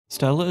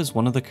Stella is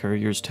one of the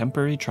courier's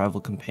temporary travel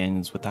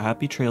companions with the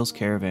Happy Trails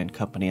Caravan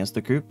company as the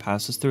group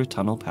passes through a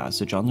tunnel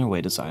passage on their way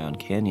to Zion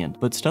Canyon.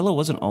 But Stella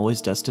wasn't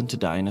always destined to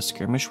die in a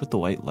skirmish with the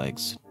White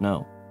Legs,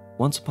 no.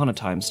 Once upon a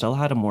time, Stella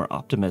had a more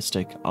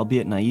optimistic,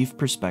 albeit naive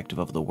perspective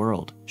of the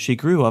world. She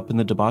grew up in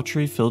the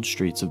debauchery-filled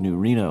streets of New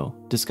Reno.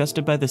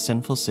 Disgusted by the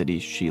sinful city,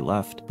 she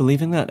left.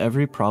 Believing that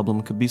every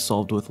problem could be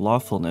solved with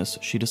lawfulness,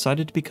 she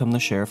decided to become the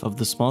sheriff of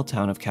the small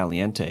town of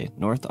Caliente,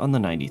 north on the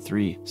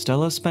 93.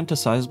 Stella spent a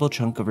sizable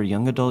chunk of her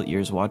young adult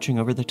years watching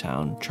over the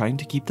town, trying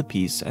to keep the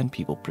peace and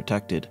people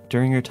protected.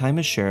 During her time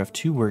as sheriff,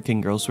 2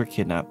 working girls were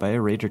kidnapped by a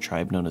raider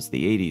tribe known as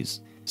the 80s.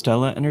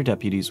 Stella and her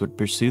deputies would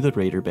pursue the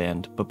raider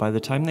band, but by the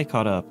time they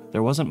caught up,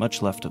 there wasn't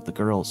much left of the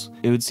girls.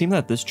 It would seem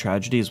that this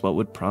tragedy is what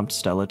would prompt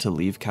Stella to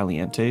leave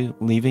Caliente,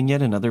 leaving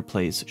yet another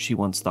place she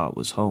once thought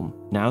was home.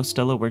 Now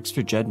Stella works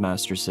for Jed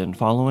Masterson,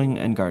 following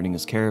and guarding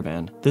his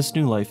caravan. This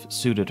new life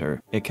suited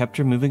her. It kept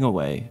her moving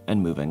away and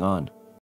moving on.